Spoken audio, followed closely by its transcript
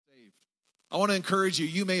I want to encourage you.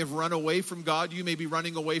 You may have run away from God. You may be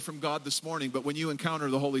running away from God this morning, but when you encounter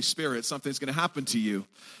the Holy Spirit, something's going to happen to you,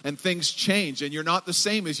 and things change, and you're not the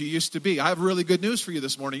same as you used to be. I have really good news for you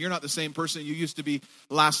this morning. You're not the same person you used to be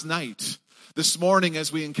last night. This morning,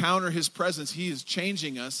 as we encounter His presence, He is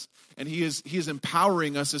changing us, and He is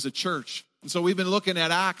empowering us as a church. And so we've been looking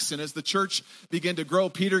at Acts, and as the church began to grow,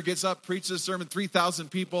 Peter gets up, preaches a sermon,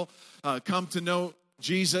 3,000 people come to know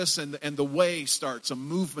Jesus, and the way starts, a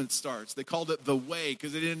movement starts. They called it the way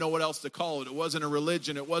because they didn't know what else to call it. It wasn't a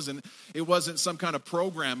religion. It wasn't some kind of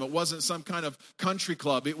program. It wasn't some kind of country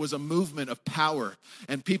club. It was a movement of power,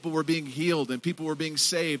 and people were being healed, and people were being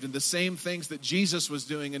saved, and the same things that Jesus was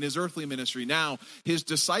doing in His earthly ministry, now His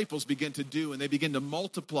disciples begin to do, and they begin to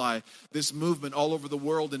multiply this movement all over the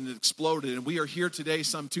world, and it exploded. And we are here today,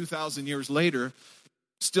 some 2,000 years later,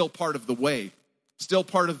 still part of the way. Still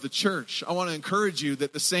part of the church. I want to encourage you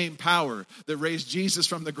that the same power that raised Jesus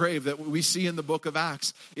from the grave that we see in the book of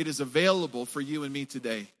Acts, it is available for you and me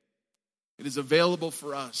today. It is available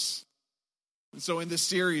for us. And so in this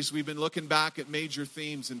series, we've been looking back at major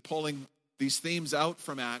themes and pulling these themes out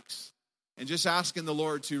from Acts and just asking the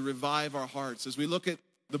Lord to revive our hearts. As we look at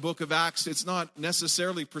the book of Acts, it's not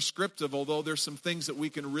necessarily prescriptive, although there's some things that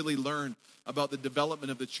we can really learn about the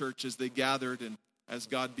development of the church as they gathered and as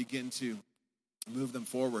God began to move them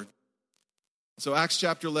forward. So Acts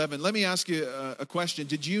chapter 11, let me ask you a question.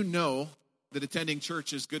 Did you know that attending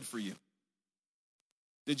church is good for you?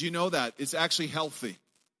 Did you know that? It's actually healthy.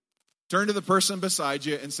 Turn to the person beside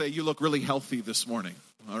you and say, you look really healthy this morning,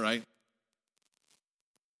 all right?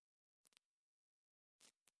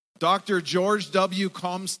 Dr. George W.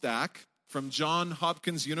 Comstock from Johns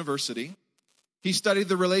Hopkins University, he studied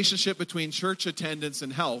the relationship between church attendance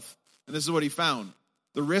and health, and this is what he found.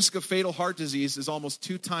 The risk of fatal heart disease is almost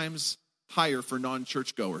 2 times higher for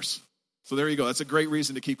non-churchgoers. So there you go. That's a great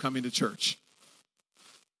reason to keep coming to church.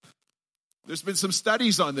 There's been some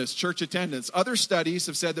studies on this, church attendance. Other studies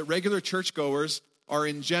have said that regular churchgoers are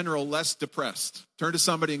in general less depressed. Turn to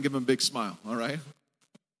somebody and give them a big smile, all right?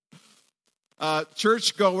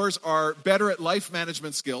 Churchgoers are better at life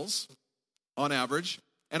management skills, on average,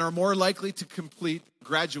 and are more likely to complete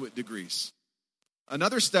graduate degrees.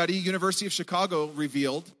 Another study, University of Chicago,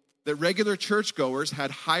 revealed that regular churchgoers had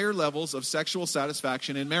higher levels of sexual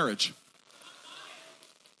satisfaction in marriage.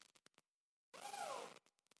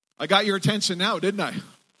 I got your attention now, didn't I?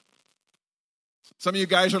 Some of you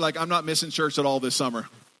guys are like, I'm not missing church at all this summer.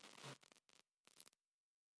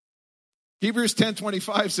 Hebrews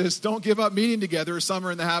 10:25 says, don't give up meeting together as some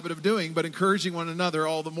are in the habit of doing, but encouraging one another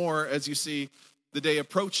all the more as you see the day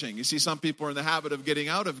approaching. You see, some people are in the habit of getting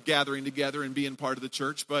out of gathering together and being part of the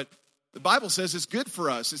church, but the Bible says it's good for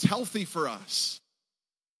us. It's healthy for us.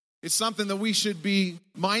 It's something that we should be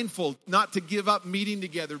mindful, not to give up meeting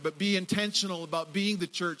together, but be intentional about being the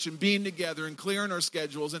church and being together and clearing our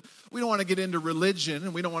schedules. And we don't want to get into religion,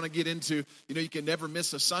 and we don't want to get into, you can never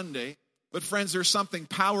miss a Sunday. But friends, there's something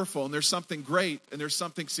powerful, and there's something great, and there's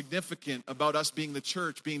something significant about us being the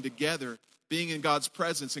church, being together, being in God's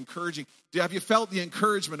presence, encouraging. Have you felt the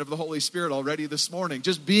encouragement of the Holy Spirit already this morning?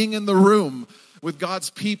 Just being in the room with God's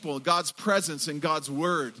people, God's presence, and God's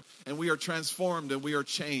word. And we are transformed and we are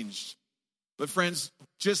changed. But friends,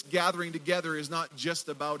 just gathering together is not just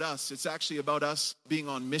about us. It's actually about us being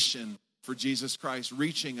on mission for Jesus Christ,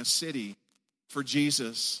 reaching a city for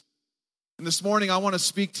Jesus. And this morning, I want to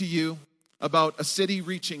speak to you about a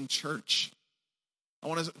city-reaching church. I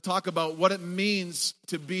want to talk about what it means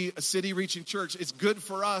to be a city-reaching church. It's good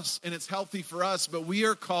for us and it's healthy for us, but we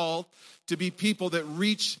are called to be people that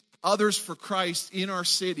reach others for Christ in our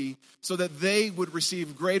city so that they would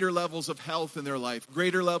receive greater levels of health in their life,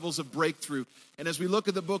 greater levels of breakthrough. And as we look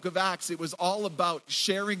at the book of Acts, it was all about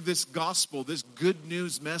sharing this gospel, this good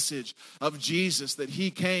news message of Jesus, that he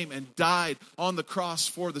came and died on the cross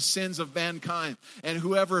for the sins of mankind. And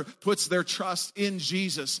whoever puts their trust in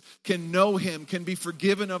Jesus can know him, can be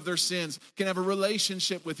forgiven of their sins, can have a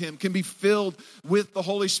relationship with him, can be filled with the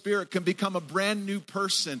Holy Spirit, can become a brand new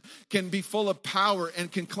person, can be full of power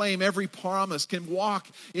and can claim every promise, can walk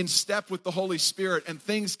in step with the Holy Spirit, and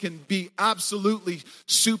things can be absolutely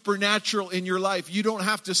supernatural in your life. You don't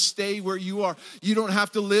have to stay where you are. You don't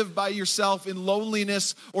have to live by yourself in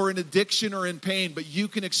loneliness or in addiction or in pain, but you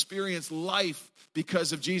can experience life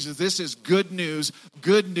because of Jesus. This is good news,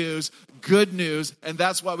 good news, good news, and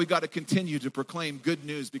that's why we got to continue to proclaim good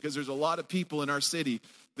news, because there's a lot of people in our city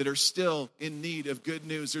that are still in need of good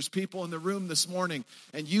news. There's people in the room this morning,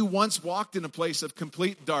 and you once walked in a place of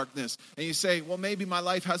complete darkness, and you say, well, maybe my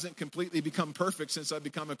life hasn't completely become perfect since I've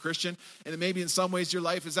become a Christian, and maybe in some ways your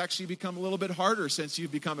life has actually become a little bit harder since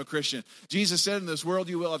you've become a Christian. Jesus said, in this world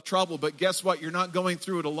you will have trouble, but guess what? You're not going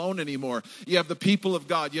through it alone anymore. You have the people of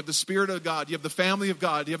God, you have the Spirit of God, you have the family of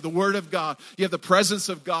God, you have the Word of God, you have the presence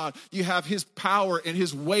of God, you have His power and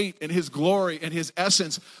His weight and His glory and His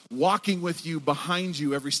essence walking with you, behind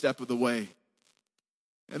you every step of the way.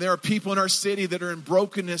 And there are people in our city that are in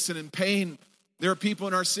brokenness and in pain. There are people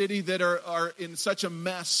in our city that are in such a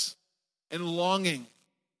mess and longing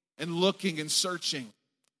and looking and searching.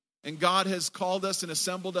 And God has called us and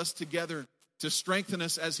assembled us together to strengthen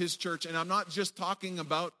us as His church. And I'm not just talking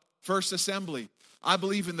about First Assembly. I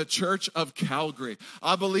believe in the church of Calgary.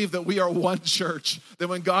 I believe that we are one church. That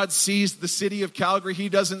when God sees the city of Calgary, He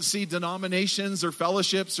doesn't see denominations or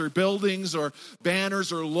fellowships or buildings or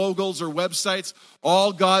banners or logos or websites.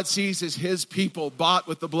 All God sees is His people bought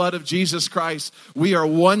with the blood of Jesus Christ. We are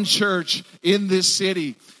one church in this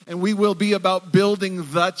city, and we will be about building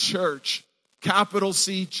the church. Capital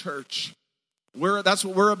C church. That's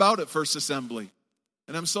what we're about at First Assembly.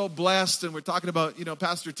 And I'm so blessed, and we're talking about,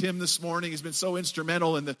 Pastor Tim this morning. He's been so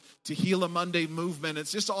instrumental in the Tehillah Monday movement.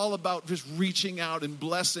 It's just all about just reaching out and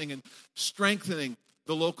blessing and strengthening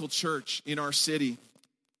the local church in our city.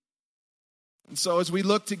 And so as we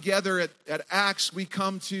look together at Acts, we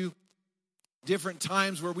come to different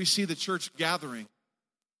times where we see the church gathering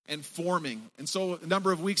and forming. And so a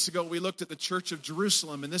number of weeks ago, we looked at the Church of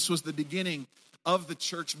Jerusalem, and this was the beginning of the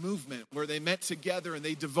church movement, where they met together and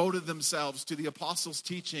they devoted themselves to the apostles'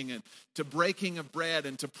 teaching and to breaking of bread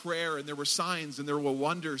and to prayer, and there were signs and there were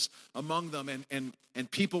wonders among them,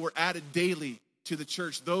 and people were added daily to the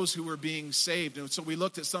church, those who were being saved. And so we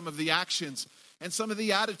looked at some of the actions and some of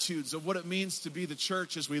the attitudes of what it means to be the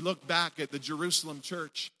church as we look back at the Jerusalem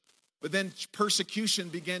church. But then persecution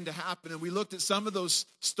began to happen, and we looked at some of those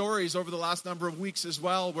stories over the last number of weeks as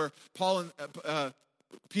well, where Paul and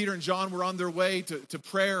Peter and John were on their way to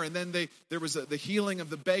prayer, and then there was the healing of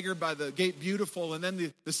the beggar by the Gate Beautiful, and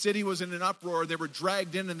then the city was in an uproar. They were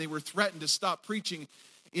dragged in, and they were threatened to stop preaching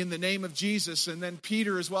in the name of Jesus. And then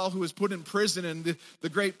Peter as well, who was put in prison, and the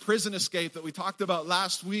great prison escape that we talked about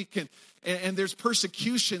last week. And there's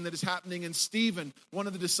persecution that is happening. And Stephen, one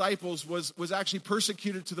of the disciples, was actually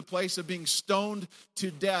persecuted to the place of being stoned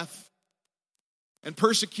to death. And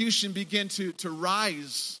persecution began to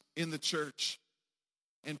rise in the church.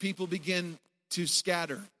 And people begin to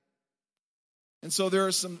scatter. And so there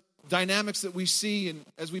are some dynamics that we see. And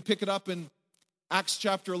as we pick it up in Acts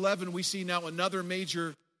chapter 11, we see now another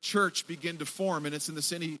major church begin to form. And it's in the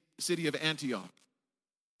city of Antioch.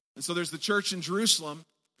 And so there's the church in Jerusalem.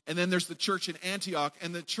 And then there's the church in Antioch.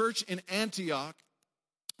 And the church in Antioch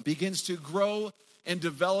begins to grow and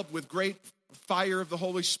develop with great fire of the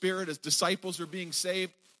Holy Spirit as disciples are being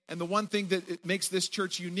saved. And the one thing that it makes this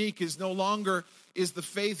church unique is no longer is the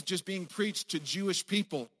faith just being preached to Jewish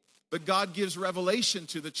people, but God gives revelation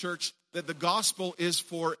to the church that the gospel is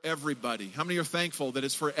for everybody. How many are thankful that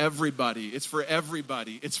it's for everybody? It's for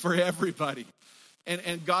everybody. It's for everybody.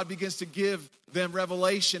 And God begins to give them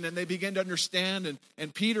revelation, and they begin to understand.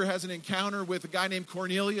 And Peter has an encounter with a guy named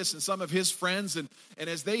Cornelius and some of his friends. And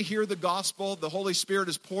as they hear the gospel, the Holy Spirit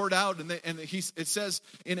is poured out. And it says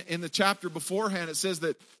in the chapter beforehand, it says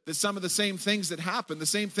that some of the same things that happened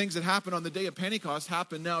on the day of Pentecost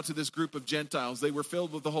happened now to this group of Gentiles. They were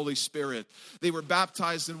filled with the Holy Spirit. They were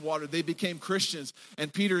baptized in water. They became Christians.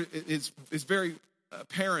 And Peter is very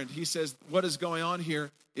apparent. He says, what is going on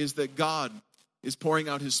here is that God is pouring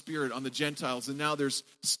out His Spirit on the Gentiles. And now there's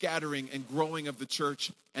scattering and growing of the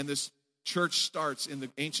church. And this church starts in the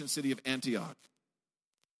ancient city of Antioch.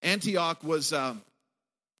 Antioch was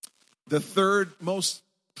the third most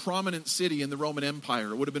prominent city in the Roman Empire.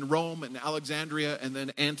 It would have been Rome and Alexandria and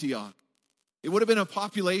then Antioch. It would have been a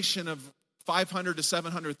population of 500 to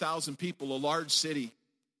 700,000 people, a large city.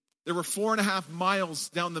 There were 4.5 miles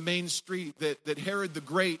down the main street that Herod the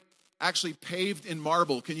Great actually paved in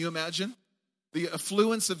marble. Can you imagine? The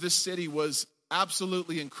affluence of this city was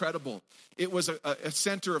absolutely incredible. It was a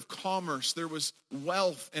center of commerce. There was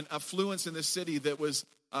wealth and affluence in this city that was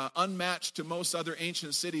unmatched to most other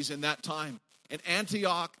ancient cities in that time. And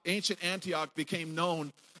ancient Antioch became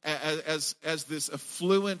known as this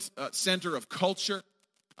affluent center of culture.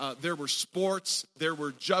 There were sports. There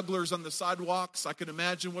were jugglers on the sidewalks. I can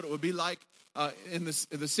imagine what it would be like.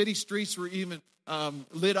 The city streets were even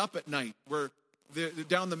lit up at night, where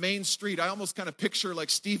down the main street. I almost kind of picture like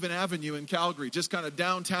Stephen Avenue in Calgary, just kind of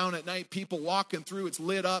downtown at night, people walking through. It's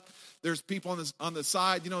lit up. There's people on the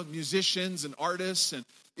side, musicians and artists. And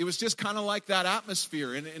it was just kind of like that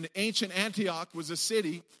atmosphere. And ancient Antioch was a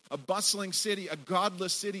city, a bustling city, a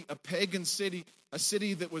godless city, a pagan city, a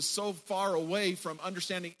city that was so far away from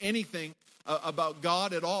understanding anything about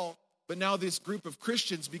God at all. But now this group of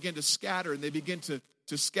Christians begin to scatter, and they begin to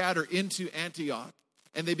scatter into Antioch.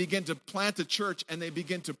 And they begin to plant a church, and they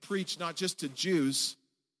begin to preach not just to Jews,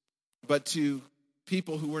 but to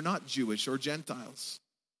people who were not Jewish or Gentiles.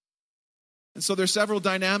 And so there's several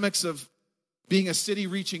dynamics of being a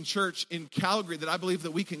city-reaching church in Calgary that I believe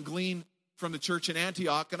that we can glean from the church in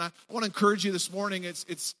Antioch. And I want to encourage you this morning.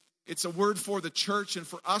 It's a word for the church and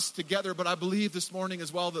for us together, but I believe this morning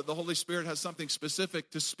as well that the Holy Spirit has something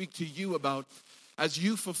specific to speak to you about as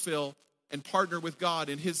you fulfill and partner with God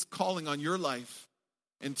in His calling on your life.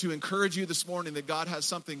 And to encourage you this morning that God has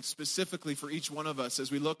something specifically for each one of us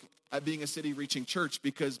as we look at being a city-reaching church,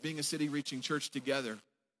 because being a city-reaching church together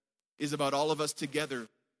is about all of us together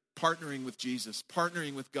partnering with Jesus,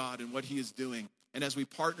 partnering with God and what He is doing. And as we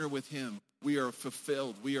partner with Him, we are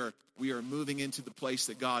fulfilled. We are moving into the place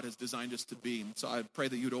that God has designed us to be. And so I pray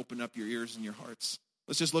that you'd open up your ears and your hearts.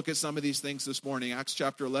 Let's just look at some of these things this morning. Acts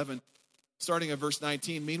chapter 11, starting at verse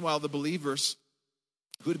 19. Meanwhile, the believers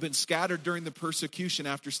who had been scattered during the persecution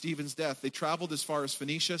after Stephen's death, they traveled as far as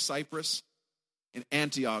Phoenicia, Cyprus, and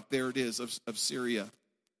Antioch, there it is, of Syria.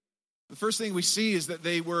 The first thing we see is that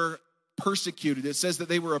they were persecuted. It says that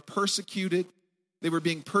they were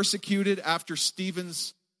being persecuted after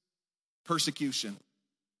Stephen's persecution.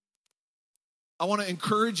 I want to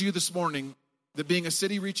encourage you this morning that being a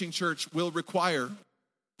city-reaching church will require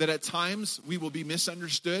that at times we will be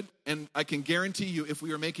misunderstood, and I can guarantee you if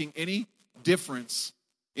we are making any difference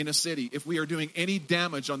in a city, if we are doing any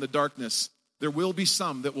damage on the darkness, there will be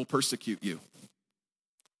some that will persecute you.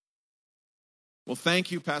 Well,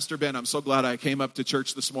 thank you, Pastor Ben. I'm so glad I came up to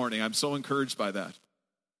church this morning. I'm so encouraged by that.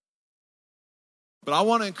 But I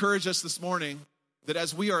want to encourage us this morning that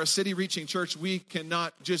as we are a city-reaching church, we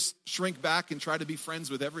cannot just shrink back and try to be friends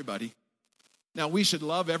with everybody. Now, we should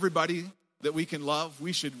love everybody that we can love.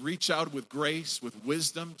 We should reach out with grace, with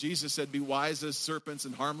wisdom. Jesus said, be wise as serpents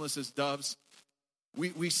and harmless as doves.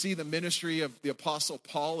 We see the ministry of the Apostle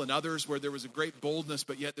Paul and others where there was a great boldness,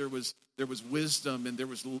 but yet there was wisdom and there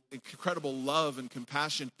was incredible love and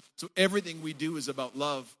compassion. So everything we do is about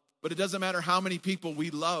love. But it doesn't matter how many people we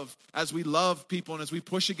love. As we love people and as we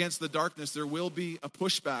push against the darkness, there will be a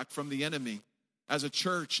pushback from the enemy. As a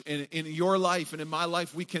church, and in your life and in my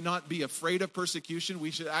life, we cannot be afraid of persecution.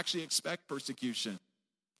 We should actually expect persecution.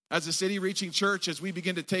 As a city-reaching church, as we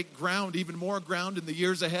begin to take ground, even more ground in the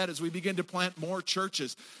years ahead, as we begin to plant more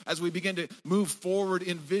churches, as we begin to move forward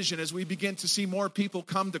in vision, as we begin to see more people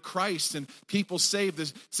come to Christ and people saved.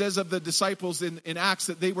 It says of the disciples in Acts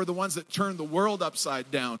that they were the ones that turned the world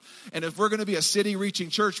upside down. And if we're going to be a city-reaching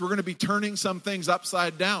church, we're going to be turning some things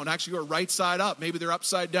upside down. Actually, or right side up. Maybe they're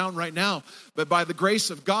upside down right now. But by the grace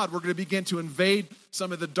of God, we're going to begin to invade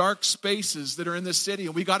some of the dark spaces that are in this city.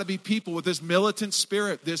 And we got to be people with this militant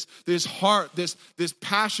spirit, this heart, this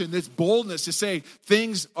passion, this boldness to say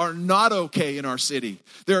things are not okay in our city.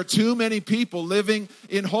 There are too many people living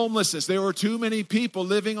in homelessness. There are too many people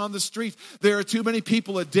living on the streets. There are too many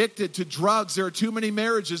people addicted to drugs. There are too many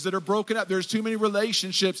marriages that are broken up. There's too many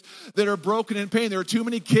relationships that are broken in pain. There are too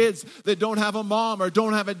many kids that don't have a mom or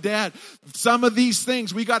don't have a dad. Some of these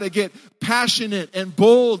things we got to get passionate and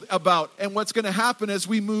bold about. And what's going to happen as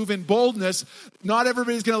we move in boldness, not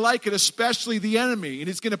everybody's going to like it, especially the enemy. And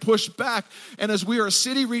he's going to push back. And as we are a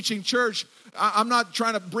city-reaching church, I'm not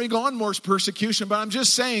trying to bring on more persecution, but I'm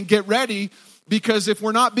just saying get ready, because if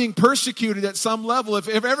we're not being persecuted at some level, if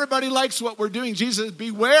everybody likes what we're doing, Jesus said,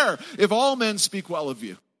 beware if all men speak well of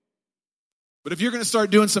you. But if you're going to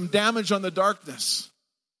start doing some damage on the darkness,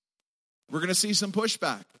 we're going to see some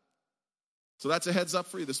pushback. So that's a heads up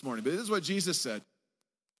for you this morning. But this is what Jesus said.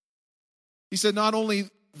 He said not only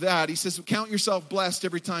that, he says, count yourself blessed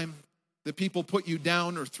every time that people put you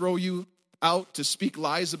down or throw you out to speak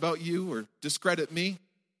lies about you or discredit me.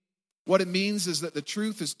 What it means is that the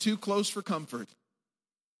truth is too close for comfort,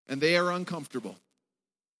 and they are uncomfortable.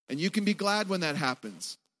 And you can be glad when that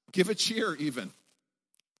happens. Give a cheer even.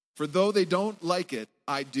 For though they don't like it,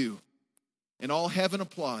 I do. And all heaven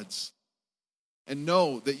applauds. And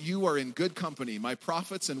know that you are in good company. My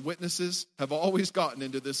prophets and witnesses have always gotten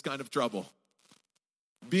into this kind of trouble.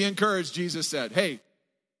 Be encouraged, Jesus said. Hey,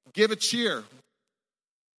 give a cheer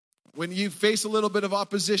when you face a little bit of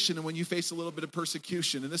opposition and when you face a little bit of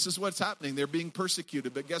persecution. And this is what's happening. They're being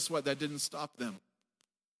persecuted. But guess what? That didn't stop them.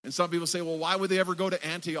 And some people say, well, why would they ever go to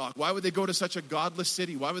Antioch? Why would they go to such a godless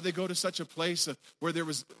city? Why would they go to such a place where there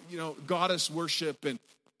was, goddess worship and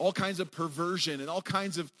all kinds of perversion and all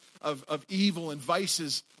kinds of evil and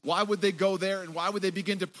vices? Why would they go there, and why would they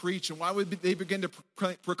begin to preach, and why would they begin to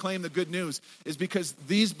proclaim the good news? Is because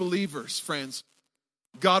these believers, friends,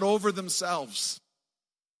 got over themselves.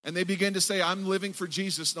 And they begin to say, I'm living for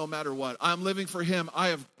Jesus no matter what. I'm living for him. I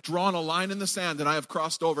have drawn a line in the sand and I have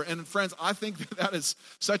crossed over. And friends, I think that is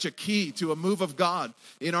such a key to a move of God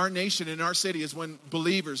in our nation, in our city, is when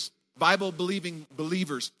believers, Bible-believing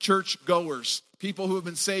believers, church-goers, people who have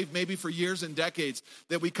been saved maybe for years and decades,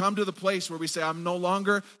 that we come to the place where we say, I'm no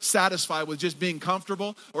longer satisfied with just being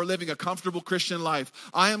comfortable or living a comfortable Christian life.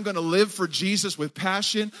 I am going to live for Jesus with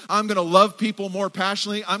passion. I'm going to love people more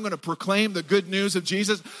passionately. I'm going to proclaim the good news of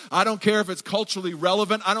Jesus. I don't care if it's culturally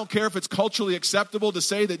relevant. I don't care if it's culturally acceptable to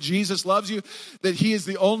say that Jesus loves you, that he is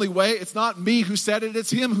the only way. It's not me who said it. It's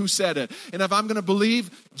him who said it. And if I'm going to believe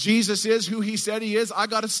Jesus is who he said he is, I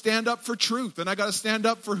got to stand up for truth, and I got to stand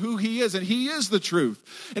up for who he is, and he is the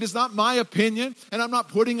truth. It is not my opinion, and I'm not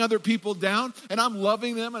putting other people down, and I'm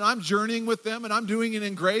loving them, and I'm journeying with them, and I'm doing it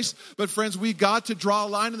in grace. But friends, we got to draw a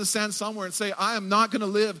line in the sand somewhere and say, I am not going to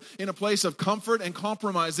live in a place of comfort and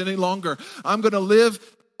compromise any longer. I'm going to live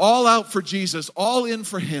all out for Jesus, all in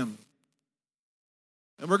for him.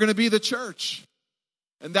 And we're going to be the church.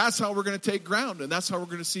 And that's how we're going to take ground, and that's how we're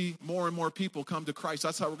going to see more and more people come to Christ.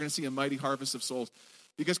 That's how we're going to see a mighty harvest of souls.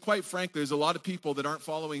 Because quite frankly, there's a lot of people that aren't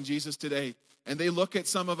following Jesus today, and they look at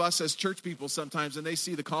some of us as church people sometimes, and they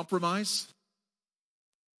see the compromise,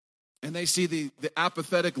 and they see the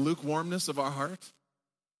apathetic lukewarmness of our heart,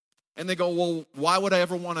 and they go, well, why would I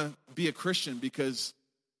ever want to be a Christian? Because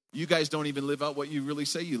you guys don't even live out what you really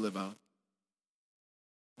say you live out.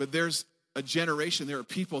 But there's a generation, there are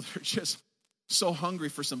people that are just so hungry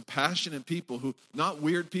for some passionate people who, not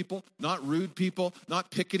weird people, not rude people, not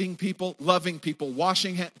picketing people, loving people,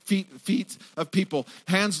 washing feet of people,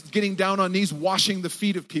 hands getting down on knees, washing the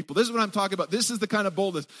feet of people. This is what I'm talking about. This is the kind of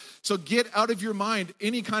boldness. So get out of your mind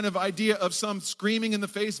any kind of idea of some screaming in the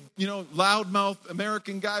face, loudmouth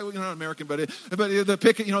American guy, not American, but the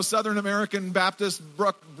picket, Southern American Baptist,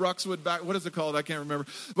 Bruxwood, what is it called? I can't remember.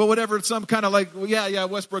 But whatever, some kind of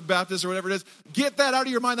Westbrook Baptist or whatever it is. Get that out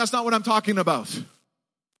of your mind. That's not what I'm talking about.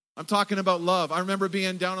 I'm talking about love. I remember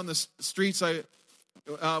being down on the streets. When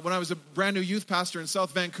I was a brand new youth pastor in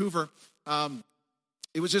South Vancouver,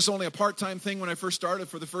 it was just only a part-time thing when I first started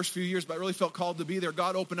for the first few years, but I really felt called to be there.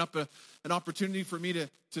 God opened up an opportunity for me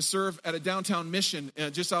to serve at a downtown mission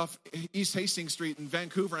just off East Hastings Street in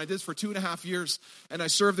Vancouver. And I did this for 2.5 years. And I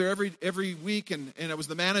served there every week. And I was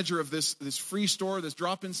the manager of this free store, this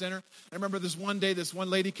drop-in center. And I remember this one day, this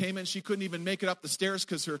one lady came in. She couldn't even make it up the stairs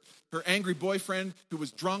because her angry boyfriend, who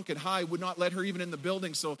was drunk and high, would not let her even in the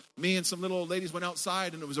building. So me and some little old ladies went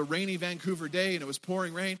outside, and it was a rainy Vancouver day, and it was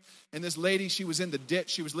pouring rain. And this lady, she was in the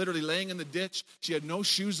ditch. She was literally laying in the ditch. She had no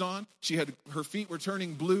shoes on. Her feet were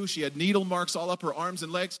turning blue. She had needle marks all up her arms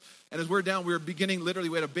and legs. And as we're down, we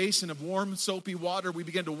had a basin of warm, soapy water. We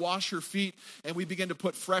began to wash her feet, and we began to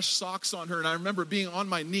put fresh socks on her. And I remember being on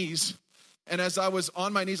my knees. And as I was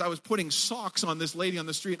on my knees, I was putting socks on this lady on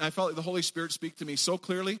the street. And I felt like the Holy Spirit speak to me so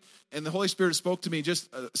clearly. And the Holy Spirit spoke to me just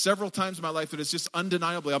several times in my life that it's just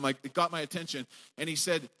undeniably. It got my attention. And he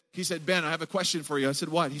said, Ben, I have a question for you. I said,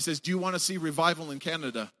 what? He says, do you want to see revival in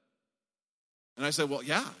Canada? And I said, well,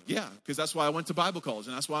 yeah, because that's why I went to Bible college,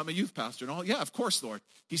 and that's why I'm a youth pastor and all. Yeah, of course, Lord.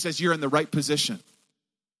 He says, you're in the right position.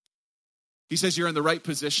 He says, you're in the right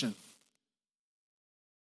position.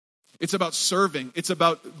 It's about serving. It's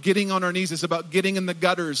about getting on our knees. It's about getting in the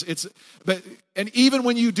gutters. And even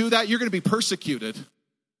when you do that, you're going to be persecuted.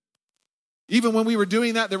 Even when we were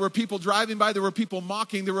doing that, there were people driving by. There were people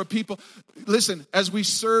mocking. There were people. Listen, as we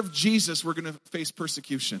serve Jesus, we're going to face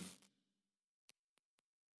persecution.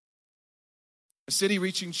 A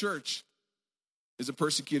city-reaching church is a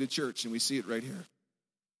persecuted church, and we see it right here.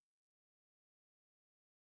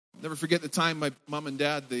 Never forget the time my mom and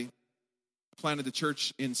dad, they planted the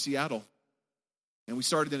church in Seattle. And we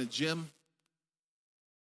started in a gym.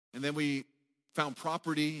 And then we found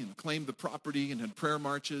property and claimed the property and had prayer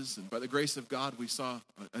marches. And by the grace of God, we saw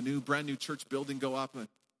a brand new church building go up.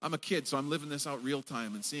 I'm a kid, so I'm living this out real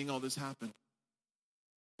time and seeing all this happen.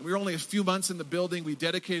 And we were only a few months in the building. We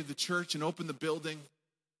dedicated the church and opened the building.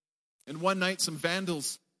 And one night, some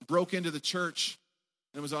vandals broke into the church.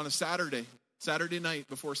 And it was on a Saturday night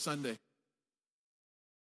before Sunday.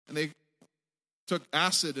 And they took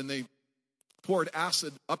acid and they poured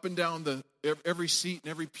acid up and down every seat and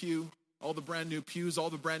every pew, all the brand new pews, all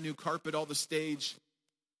the brand new carpet, all the stage.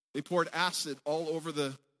 They poured acid all over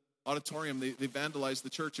the auditorium. They vandalized the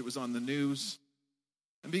church. It was on the news.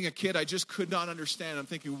 And being a kid, I just could not understand. I'm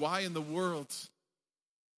thinking, why in the world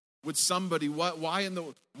would somebody, why in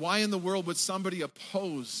the world would somebody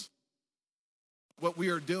oppose what we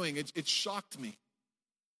are doing? It shocked me.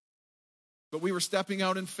 But we were stepping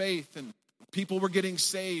out in faith, and people were getting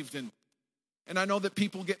saved, and I know that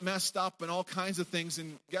people get messed up and all kinds of things.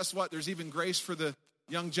 And guess what? There's even grace for the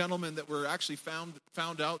young gentlemen that were actually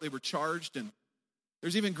found out. They were charged, and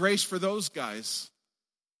there's even grace for those guys.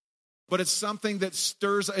 But it's something that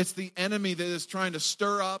it's the enemy that is trying to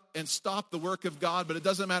stir up and stop the work of God. But it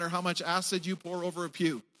doesn't matter how much acid you pour over a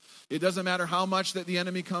pew. It doesn't matter how much that the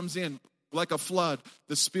enemy comes in like a flood.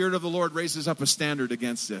 The Spirit of the Lord raises up a standard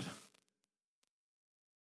against it.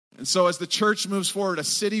 And so as the church moves forward, a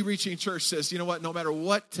city-reaching church says, you know what, no matter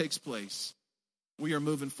what takes place, we are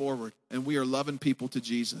moving forward and we are loving people to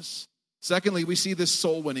Jesus. Secondly, we see this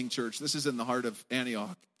soul-winning church. This is in the heart of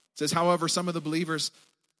Antioch. It says, however, some of the believers,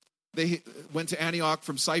 they went to Antioch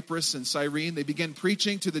from Cyprus and Cyrene. They began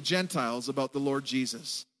preaching to the Gentiles about the Lord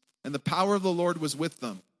Jesus. And the power of the Lord was with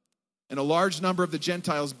them. And a large number of the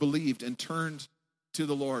Gentiles believed and turned to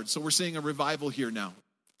the Lord. So we're seeing a revival here now.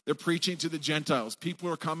 They're preaching to the Gentiles. People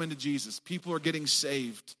are coming to Jesus. People are getting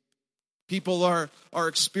saved. People are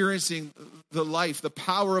experiencing the life, the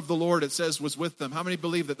power of the Lord, it says, was with them. How many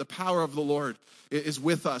believe that the power of the Lord is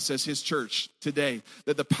with us as his church today?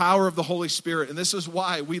 That the power of the Holy Spirit, and this is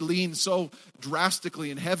why we lean so drastically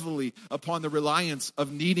and heavily upon the reliance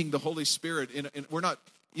of needing the Holy Spirit. And we're not,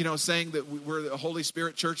 saying that we're a Holy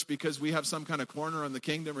Spirit church because we have some kind of corner on the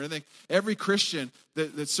kingdom or anything. Every Christian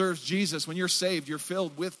that serves Jesus, when you're saved, you're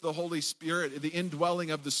filled with the Holy Spirit, the indwelling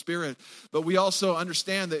of the Spirit. But we also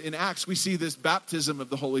understand that in Acts, we see this baptism of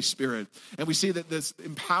the Holy Spirit. And we see that this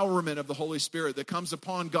empowerment of the Holy Spirit that comes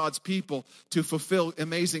upon God's people to fulfill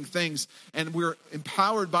amazing things. And we're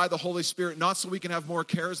empowered by the Holy Spirit, not so we can have more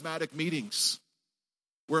charismatic meetings.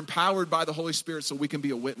 We're empowered by the Holy Spirit so we can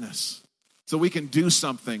be a witness. So we can do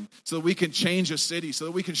something, so that we can change a city, so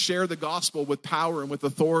that we can share the gospel with power and with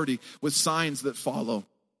authority, with signs that follow.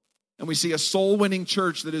 And we see a soul-winning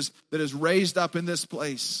church that is raised up in this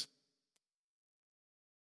place.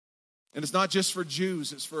 And it's not just for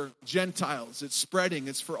Jews, it's for Gentiles. It's spreading,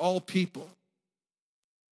 it's for all people.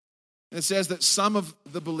 And it says that some of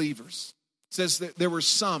the believers, it says that there were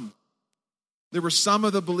some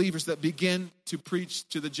of the believers that begin to preach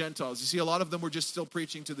to the Gentiles. You see, a lot of them were just still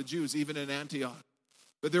preaching to the Jews, even in Antioch.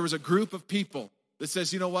 But there was a group of people that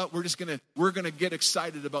says, you know what, we're going to get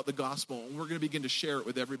excited about the gospel, and we're going to begin to share it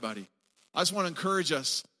with everybody. I just want to encourage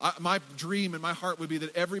us. My dream and my heart would be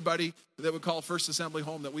that everybody that would call First Assembly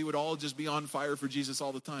home, that we would all just be on fire for Jesus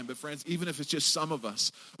all the time. But friends, even if it's just some of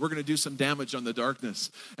us, we're going to do some damage on the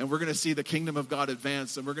darkness. And we're going to see the kingdom of God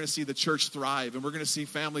advance. And we're going to see the church thrive. And we're going to see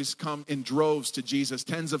families come in droves to Jesus.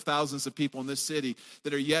 Tens of thousands of people in this city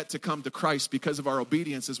that are yet to come to Christ because of our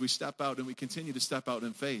obedience as we step out and we continue to step out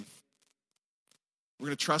in faith. We're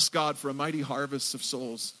going to trust God for a mighty harvest of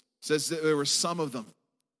souls. It says that there were some of them.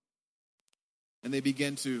 And they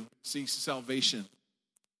begin to see salvation.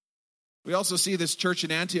 We also see this church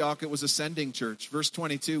in Antioch. It was a sending church. Verse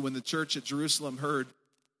 22, when the church at Jerusalem heard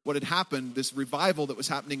what had happened, this revival that was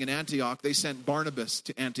happening in Antioch, they sent Barnabas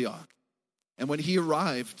to Antioch. And when he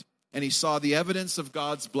arrived and he saw the evidence of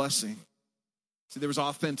God's blessing, see, there was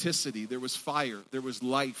authenticity, there was fire, there was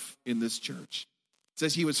life in this church. It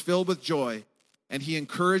says he was filled with joy, and he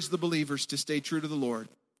encouraged the believers to stay true to the Lord.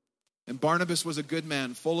 And Barnabas was a good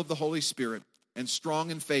man, full of the Holy Spirit, and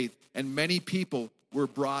strong in faith, and many people were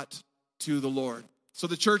brought to the Lord. So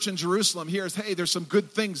the church in Jerusalem hears, hey, there's some good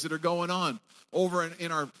things that are going on over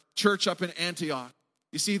in our church up in Antioch.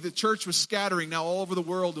 You see, the church was scattering now all over the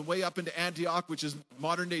world and way up into Antioch, which is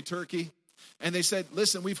modern-day Turkey. And they said,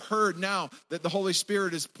 listen, we've heard now that the Holy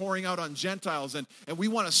Spirit is pouring out on Gentiles, and we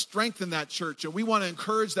want to strengthen that church, and we want to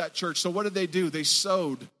encourage that church. So what did they do? They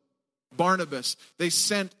sowed Barnabas. They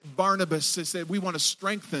sent Barnabas. They said, we want to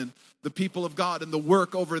strengthen the people of God and the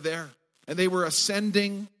work over there. And they were a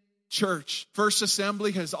sending church. First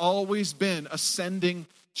Assembly has always been a sending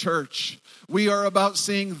church. We are about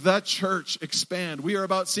seeing the church expand. We are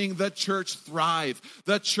about seeing the church thrive,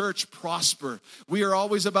 the church prosper. We are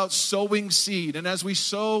always about sowing seed. And as we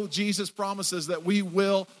sow, Jesus promises that we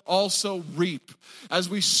will also reap. As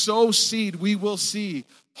we sow seed, we will see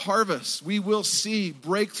harvest. We will see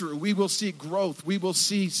breakthrough. We will see growth. We will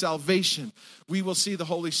see salvation. We will see the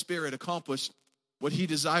Holy Spirit accomplish what he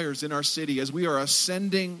desires in our city as we are a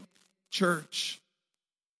sending church.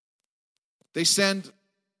 They send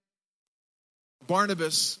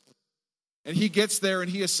Barnabas, and he gets there and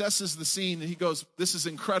he assesses the scene and he goes, this is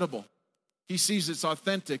incredible. He sees it's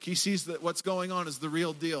authentic. He sees that what's going on is the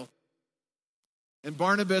real deal. And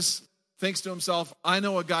Barnabas thinks to himself, I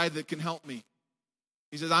know a guy that can help me.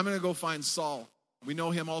 He says, I'm going to go find Saul. We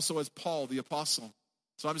know him also as Paul, the apostle.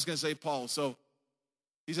 So I'm just going to say Paul. So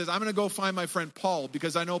he says, I'm going to go find my friend Paul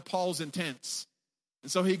because I know Paul's intense.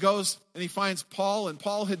 And so he goes and he finds Paul, and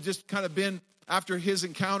Paul had just kind of been, after his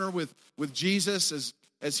encounter with Jesus,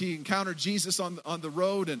 as he encountered Jesus on the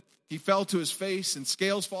road, and he fell to his face and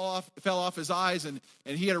scales fell off his eyes, and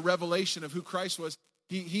he had a revelation of who Christ was.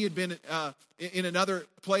 He had been in another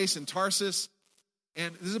place in Tarsus,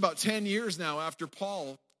 and this is about 10 years now after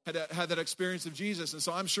Paul had that experience of Jesus. And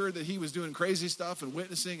so I'm sure that he was doing crazy stuff and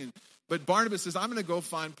witnessing. But Barnabas says, I'm going to go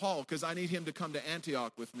find Paul because I need him to come to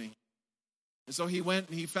Antioch with me. And so he went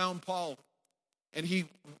and he found Paul, and he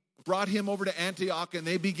brought him over to Antioch, and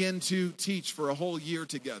they begin to teach for a whole year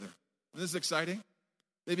together. And this is exciting.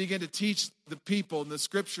 They begin to teach the people and the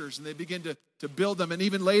scriptures, and they begin to build them. And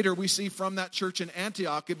even later, we see from that church in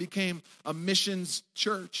Antioch, it became a missions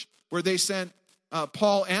church where they sent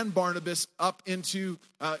Paul and Barnabas up into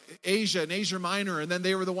Asia and Asia Minor, and then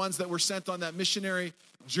they were the ones that were sent on that missionary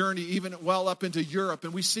journey even well up into Europe.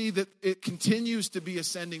 And we see that it continues to be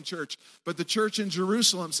ascending church. But the church in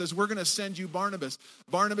Jerusalem says, we're going to send you Barnabas.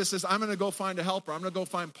 Barnabas says, I'm going to go find a helper. I'm going to go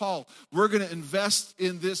find Paul. We're going to invest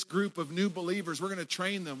in this group of new believers. We're going to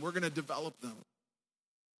train them. We're going to develop them.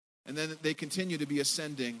 And then they continue to be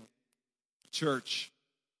ascending church.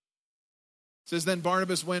 It says, then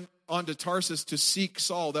Barnabas went on to Tarsus to seek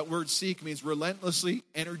Saul. That word seek means relentlessly,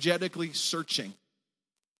 energetically searching.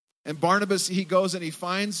 And Barnabas, he goes and he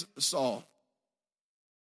finds Saul.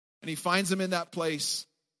 And he finds him in that place.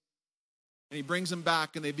 And he brings him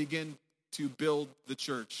back, and they begin to build the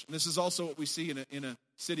church. And this is also what we see in a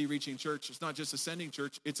city-reaching church. It's not just ascending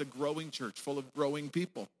church, it's a growing church full of growing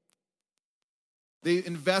people. They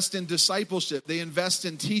invest in discipleship. They invest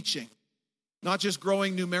in teaching. Not just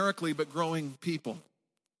growing numerically, but growing people.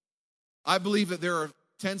 I believe that there are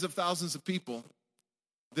tens of thousands of people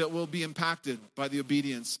that will be impacted by the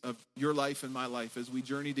obedience of your life and my life as we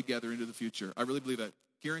journey together into the future. I really believe that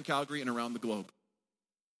here in Calgary and around the globe.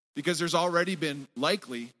 Because there's already been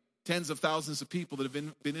likely tens of thousands of people that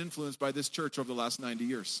have been influenced by this church over the last 90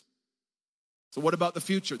 years. So what about the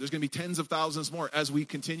future? There's going to be tens of thousands more as we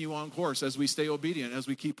continue on course, as we stay obedient, as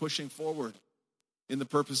we keep pushing forward in the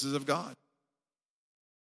purposes of God.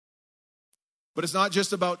 But it's not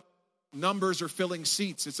just about numbers or filling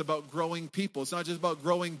seats. It's about growing people. It's not just about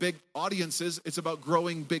growing big audiences. It's about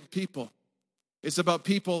growing big people. It's about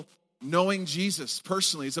people knowing Jesus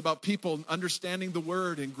personally. It's about people understanding the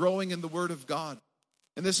Word and growing in the Word of God.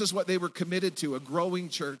 And this is what they were committed to, a growing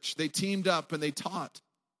church. They teamed up and they taught.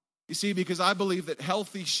 You see, because I believe that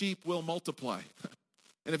healthy sheep will multiply.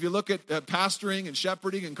 And if you look at pastoring and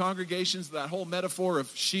shepherding and congregations, that whole metaphor of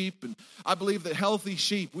sheep, and I believe that healthy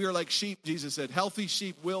sheep, we are like sheep, Jesus said, healthy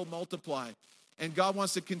sheep will multiply. And God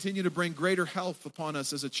wants to continue to bring greater health upon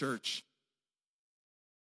us as a church.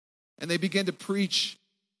 And they begin to preach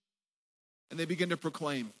and they begin to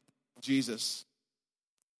proclaim Jesus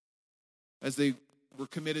as they were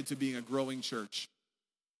committed to being a growing church.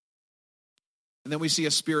 And then we see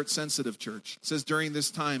a spirit-sensitive church. It says during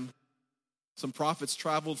this time, some prophets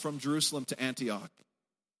traveled from Jerusalem to Antioch.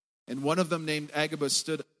 And one of them, named Agabus,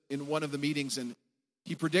 stood in one of the meetings, and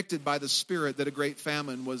he predicted by the Spirit that a great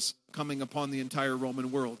famine was coming upon the entire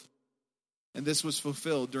Roman world. And this was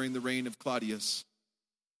fulfilled during the reign of Claudius.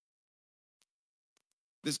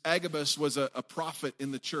 This Agabus was a prophet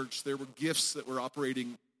in the church. There were gifts that were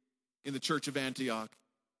operating in the church of Antioch.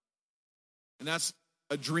 And that's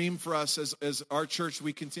a dream for us as our church.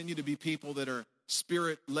 We continue to be people that are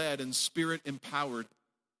Spirit-led and Spirit-empowered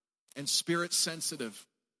and Spirit-sensitive.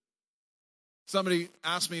 Somebody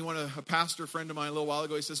asked me, a pastor friend of mine a little while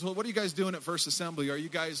ago, he says, well, what are you guys doing at First Assembly? Are you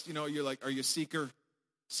guys, are you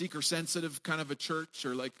seeker-sensitive kind of a church?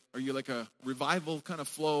 Or are you like a revival kind of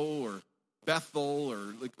flow or Bethel?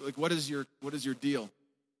 Or like what is your deal?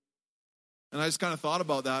 And I just kind of thought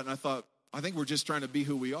about that, and I thought, I think we're just trying to be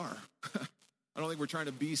who we are. I don't think we're trying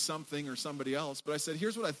to be something or somebody else. But I said,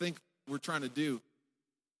 here's what I think we're trying to do.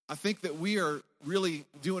 I think that we are really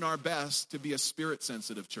doing our best to be a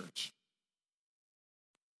spirit-sensitive church.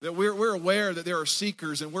 That we're aware that there are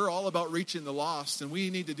seekers, and we're all about reaching the lost, and we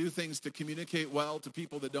need to do things to communicate well to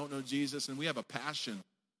people that don't know Jesus, and we have a passion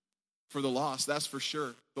for the lost, that's for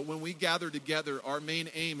sure. But when we gather together, our main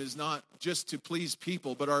aim is not just to please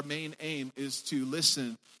people, but our main aim is to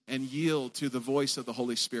listen and yield to the voice of the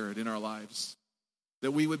Holy Spirit in our lives.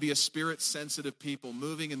 That we would be a Spirit-sensitive people,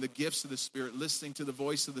 moving in the gifts of the Spirit, listening to the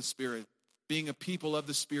voice of the Spirit, being a people of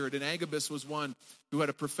the Spirit. And Agabus was one who had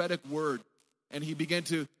a prophetic word And he began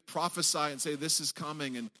to prophesy and say, this is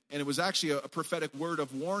coming. And it was actually a prophetic word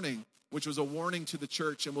of warning, which was a warning to the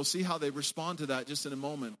church. And we'll see how they respond to that just in a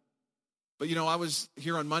moment. But, I was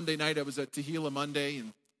here on Monday night. I was at Tehillah Monday,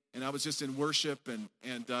 and I was just in worship.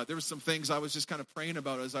 And there were some things I was just kind of praying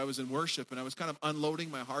about as I was in worship. And I was kind of unloading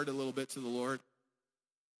my heart a little bit to the Lord.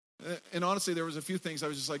 And honestly, there was a few things I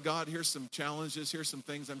was just like, God, here's some challenges. Here's some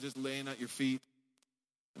things I'm just laying at your feet.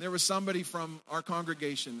 And there was somebody from our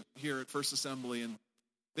congregation here at First Assembly, and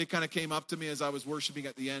they kind of came up to me as I was worshiping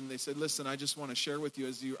at the end. They said, listen, I just want to share with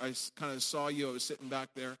you, I kind of saw you, I was sitting back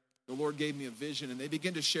there. The Lord gave me a vision, and they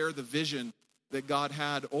began to share the vision that God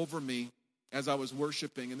had over me as I was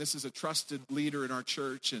worshiping. And this is a trusted leader in our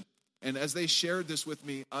church. And as they shared this with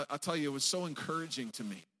me, I'll tell you, it was so encouraging to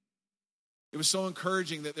me. It was so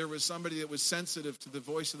encouraging that there was somebody that was sensitive to the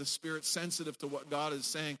voice of the Spirit, sensitive to what God is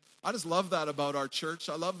saying. I just love that about our church.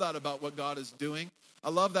 I love that about what God is doing. I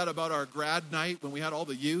love that about our grad night when we had all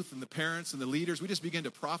the youth and the parents and the leaders. We just began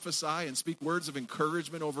to prophesy and speak words of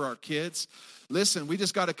encouragement over our kids. Listen, we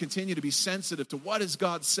just got to continue to be sensitive to what is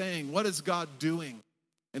God saying? What is God doing?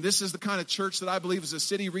 And this is the kind of church that I believe is a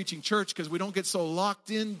city-reaching church, because we don't get so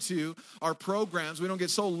locked into our programs. We don't get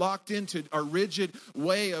so locked into our rigid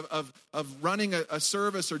way of running a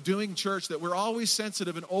service or doing church, that we're always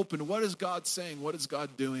sensitive and open. What is God saying? What is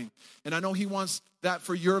God doing? And I know he wants that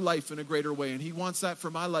for your life in a greater way. And he wants that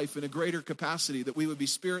for my life in a greater capacity, that we would be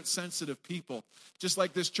spirit-sensitive people. Just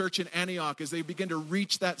like this church in Antioch, as they begin to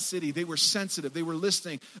reach that city, they were sensitive. They were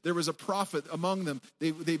listening. There was a prophet among them.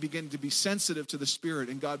 They began to be sensitive to the Spirit,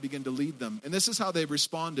 and God began to lead them. And this is how they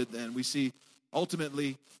responded then. We see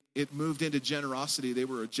ultimately it moved into generosity. They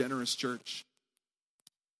were a generous church.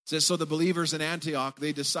 It says, so the believers in Antioch,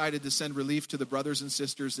 they decided to send relief to the brothers and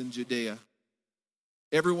sisters in Judea,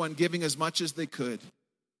 everyone giving as much as they could.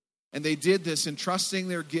 And they did this, entrusting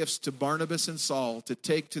their gifts to Barnabas and Saul to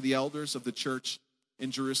take to the elders of the church in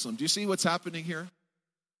Jerusalem. Do you see what's happening here?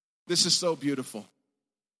 This is so beautiful.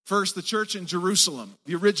 First, the church in Jerusalem,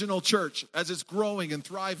 the original church, as it's growing and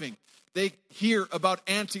thriving, they hear about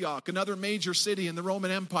Antioch, another major city in the Roman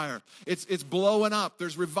Empire. It's blowing up.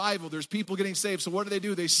 There's revival. There's people getting saved. So what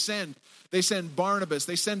do? They send Barnabas.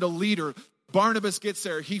 They send a leader. Barnabas gets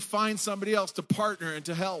there. He finds somebody else to partner and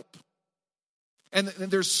to help. And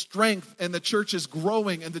there's strength, and the church is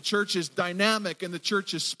growing, and the church is dynamic, and the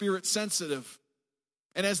church is spirit sensitive.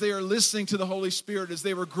 And as they are listening to the Holy Spirit, as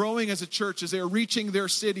they were growing as a church, as they are reaching their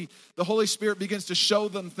city, the Holy Spirit begins to show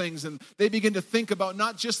them things, and they begin to think about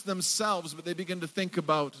not just themselves, but they begin to think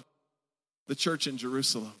about the church in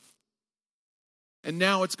Jerusalem. And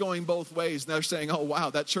now it's going both ways. They're saying, oh,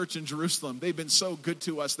 wow, that church in Jerusalem, they've been so good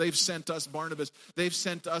to us. They've sent us Barnabas. They've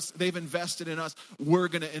sent us. They've invested in us. We're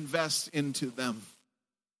going to invest into them.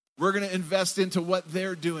 We're going to invest into what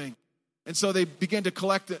they're doing. And so they began to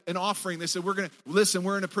collect an offering. They said, we're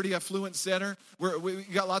in a pretty affluent center. We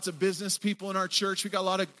got lots of business people in our church. We got a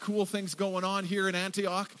lot of cool things going on here in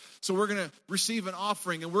Antioch. So we're going to receive an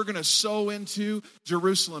offering, and we're going to sow into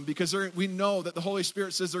Jerusalem, because we know that the Holy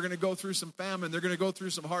Spirit says they're going to go through some famine. They're going to go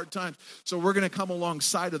through some hard times. So we're going to come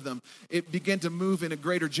alongside of them. It began to move in a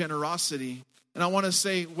greater generosity. And I want to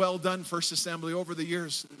say, well done, First Assembly. Over the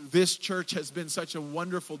years, this church has been such a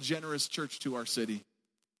wonderful, generous church to our city.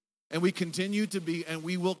 And we continue to be, and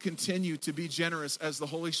we will continue to be generous as the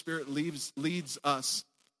Holy Spirit leads us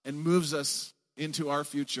and moves us into our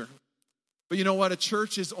future. But you know what? A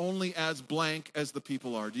church is only as blank as the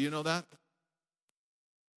people are. Do you know that?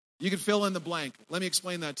 You can fill in the blank. Let me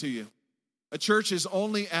explain that to you. A church is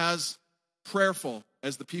only as prayerful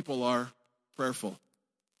as the people are prayerful.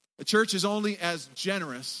 A church is only as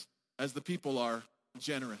generous as the people are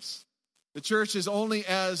generous. The church is only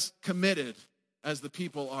as committed as the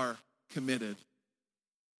people are committed.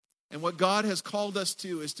 And what God has called us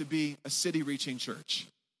to is to be a city-reaching church.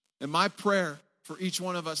 And my prayer for each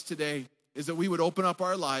one of us today is that we would open up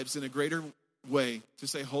our lives in a greater way to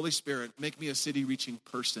say, Holy Spirit, make me a city-reaching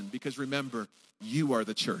person. Because remember, you are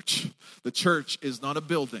the church. The church is not a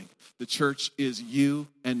building. The church is you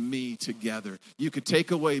and me together. You could take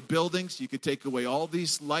away buildings. You could take away all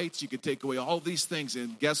these lights. You could take away all these things.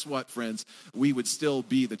 And guess what, friends? We would still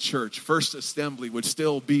be the church. First Assembly would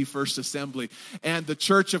still be First Assembly. And the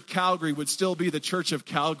Church of Calgary would still be the Church of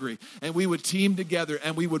Calgary. And we would team together,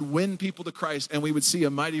 and we would win people to Christ, and we would see a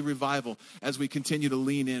mighty revival as we continue to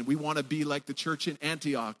lean in. We want to be like the church in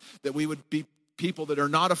Antioch, that we would be people that are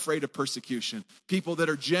not afraid of persecution, people that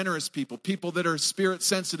are generous people that are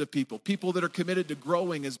spirit-sensitive people that are committed to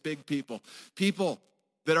growing as big people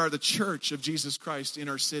that are the church of Jesus Christ in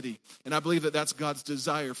our city. And I believe that that's God's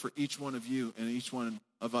desire for each one of you and each one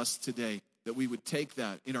of us today. that we would take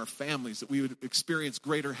that in our families, that we would experience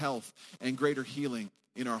greater health and greater healing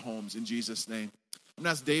in our homes, in Jesus' name. I'm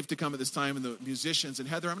going to ask Dave to come at this time and the musicians. And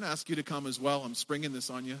Heather, I'm going to ask you to come as well. I'm springing this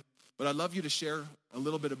on you. But I'd love you to share a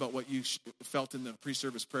little bit about what you felt in the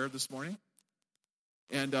pre-service prayer this morning.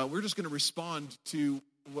 And we're just going to respond to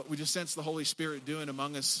what we just sense the Holy Spirit doing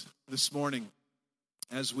among us this morning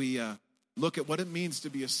as we look at what it means to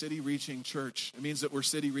be a city-reaching church. It means that we're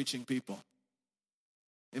city-reaching people.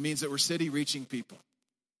 It means that we're city-reaching people.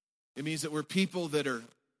 It means that we're people that are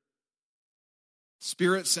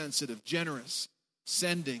spirit-sensitive, generous,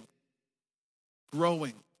 sending,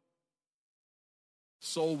 growing,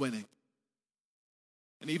 soul-winning.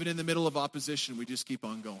 And even in the middle of opposition, we just keep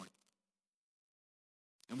on going.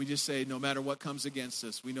 And we just say, no matter what comes against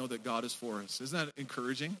us, we know that God is for us. Isn't that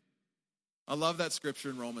encouraging? I love that scripture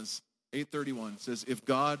in Romans 8:31. It says, if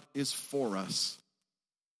God is for us,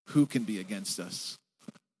 who can be against us?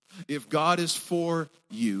 If God is for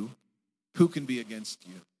you, who can be against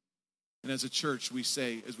you? And as a church, we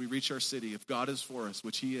say, as we reach our city, if God is for us,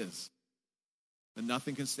 which he is, then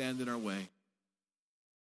nothing can stand in our way.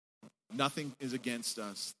 Nothing is against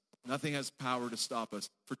us. Nothing has power to stop us.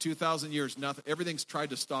 For 2,000 years, everything's tried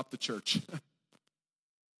to stop the church.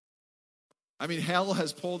 I mean, hell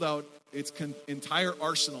has pulled out its entire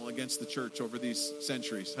arsenal against the church over these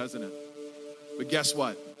centuries, hasn't it? But guess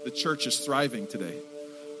what? The church is thriving today.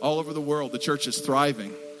 All over the world, the church is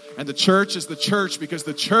thriving. And the church is the church because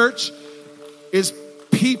the church is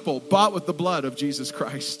people bought with the blood of Jesus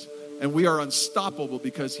Christ. And we are unstoppable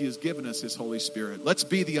because he has given us his Holy Spirit. Let's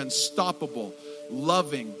be the unstoppable,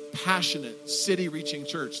 loving, passionate, city-reaching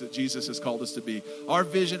church that Jesus has called us to be. Our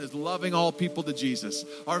vision is loving all people to Jesus.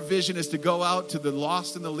 Our vision is to go out to the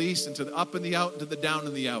lost and the least, and to the up and the out, and to the down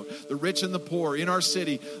and the out, the rich and the poor in our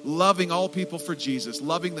city, loving all people for Jesus,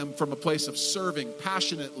 loving them from a place of serving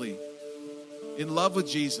passionately, in love with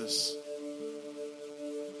Jesus.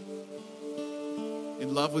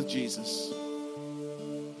 In love with Jesus.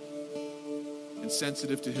 And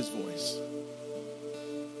sensitive to his voice.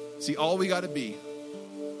 See, all we got to be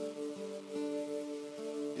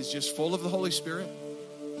is just full of the Holy Spirit.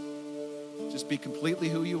 Just be completely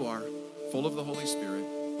who you are, full of the Holy Spirit,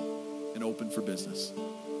 and open for business.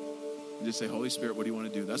 And just say, Holy Spirit, what do you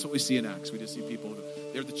want to do? That's what we see in Acts. We just see people,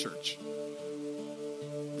 they're the church.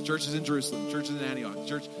 The church is in Jerusalem, the church is in Antioch, the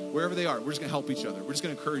church, wherever they are, we're just going to help each other. We're just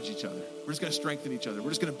going to encourage each other. We're just going to strengthen each other. We're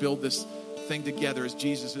just going to build this thing together as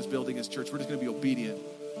Jesus is building his church. We're just going to be obedient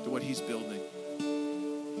to what he's building.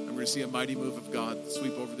 And we're going to see a mighty move of God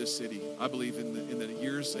sweep over this city. I believe in the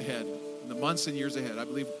years ahead, in the months and years ahead. I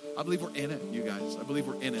believe we're in it, you guys. I believe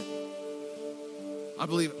we're in it.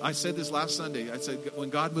 I said this last Sunday. I said, when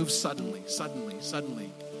God moves suddenly,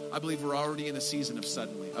 I believe we're already in a season of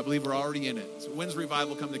suddenly. I believe we're already in it. So when's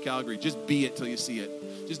revival come to Calgary? Just be it till you see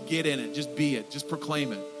it. Just get in it. Just be it. Just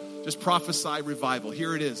proclaim it. Just prophesy revival.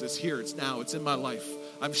 Here it is. It's here. It's now. It's in my life.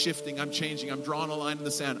 I'm shifting. I'm changing. I'm drawing a line in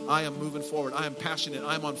the sand. I am moving forward. I am passionate.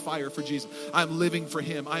 I am on fire for Jesus. I'm living for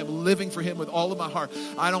him. I am living for him with all of my heart.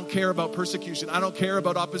 I don't care about persecution. I don't care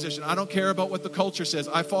about opposition. I don't care about what the culture says.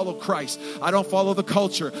 I follow Christ. I don't follow the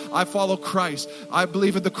culture. I follow Christ. I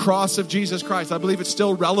believe in the cross of Jesus Christ. I believe it's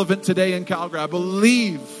still relevant today in Calgary. I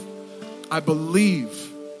believe.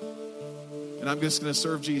 And I'm just going to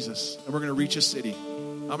serve Jesus. And we're going to reach a city.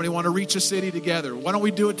 How many want to reach a city together? Why don't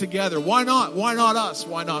we do it together? Why not? Why not us?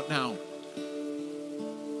 Why not now?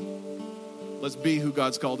 Let's be who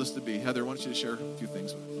God's called us to be. Heather, why don't you share a few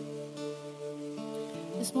things with us?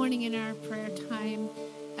 This morning in our prayer time,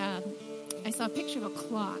 I saw a picture of a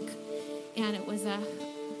clock. And it was a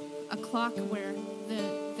clock where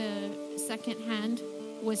the second hand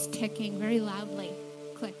was ticking very loudly.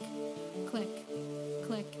 Click, click,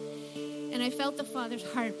 click. And I felt the Father's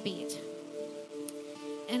heartbeat.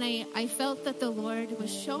 And I felt that the Lord was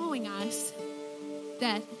showing us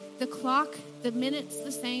that the clock, the minute's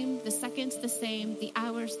the same, the second's the same, the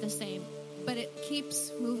hour's the same, but it keeps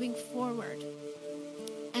moving forward.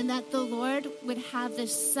 And that the Lord would have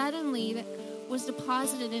this suddenly that was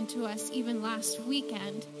deposited into us even last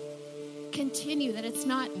weekend continue, that it's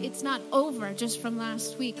not over just from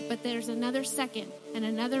last week, but there's another second and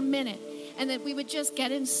another minute. And that we would just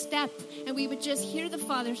get in step and we would just hear the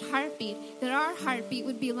Father's heartbeat, that our heartbeat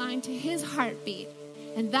would be aligned to his heartbeat.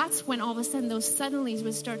 And that's when all of a sudden those suddenlies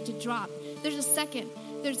would start to drop. There's a second,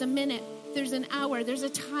 there's a minute, there's an hour, there's a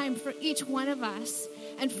time for each one of us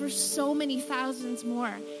and for so many thousands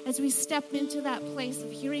more as we step into that place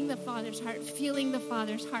of hearing the Father's heart, feeling the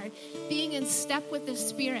Father's heart, being in step with the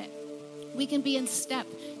Spirit. We can be in step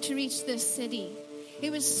to reach this city.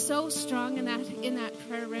 It was so strong in that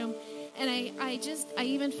prayer room. And I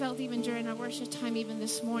even felt, even during our worship time, even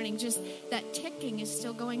this morning, just that ticking is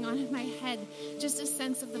still going on in my head. Just a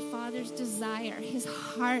sense of the Father's desire. His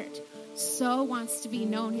heart so wants to be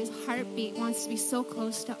known. His heartbeat wants to be so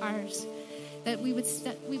close to ours that we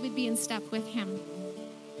would be in step with him.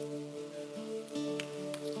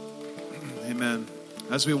 Amen.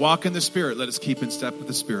 As we walk in the Spirit, let us keep in step with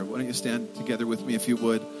the Spirit. Why don't you stand together with me if you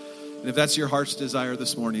would? And if that's your heart's desire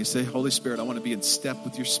this morning, you say, Holy Spirit, I want to be in step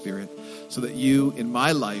with your Spirit so that you, in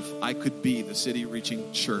my life, I could be the city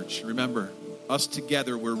reaching church. Remember, us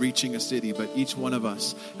together, we're reaching a city, but each one of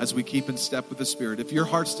us, as we keep in step with the Spirit. If your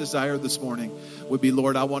heart's desire this morning would be,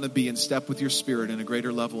 Lord, I want to be in step with your Spirit in a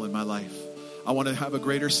greater level in my life. I want to have a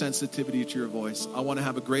greater sensitivity to your voice. I want to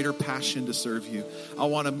have a greater passion to serve you. I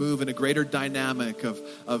want to move in a greater dynamic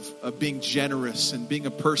of being generous and being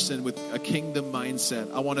a person with a kingdom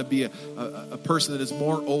mindset. I want to be a person that is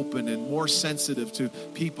more open and more sensitive to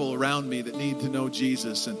people around me that need to know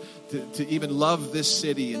Jesus, and to even love this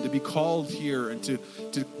city and to be called here and to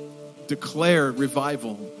declare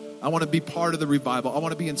revival. I want to be part of the revival. I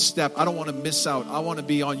want to be in step. I don't want to miss out. I want to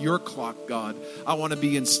be on your clock, God. I want to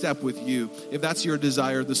be in step with you. If that's your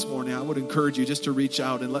desire this morning, I would encourage you just to reach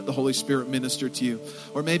out and let the Holy Spirit minister to you.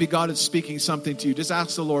 Or maybe God is speaking something to you. Just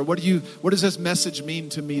ask the Lord, what does this message mean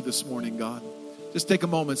to me this morning, God? Just take a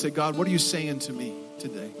moment and say, God, what are you saying to me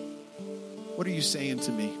today? What are you saying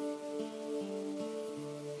to me?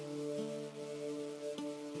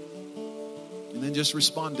 And then just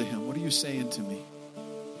respond to him. What are you saying to me?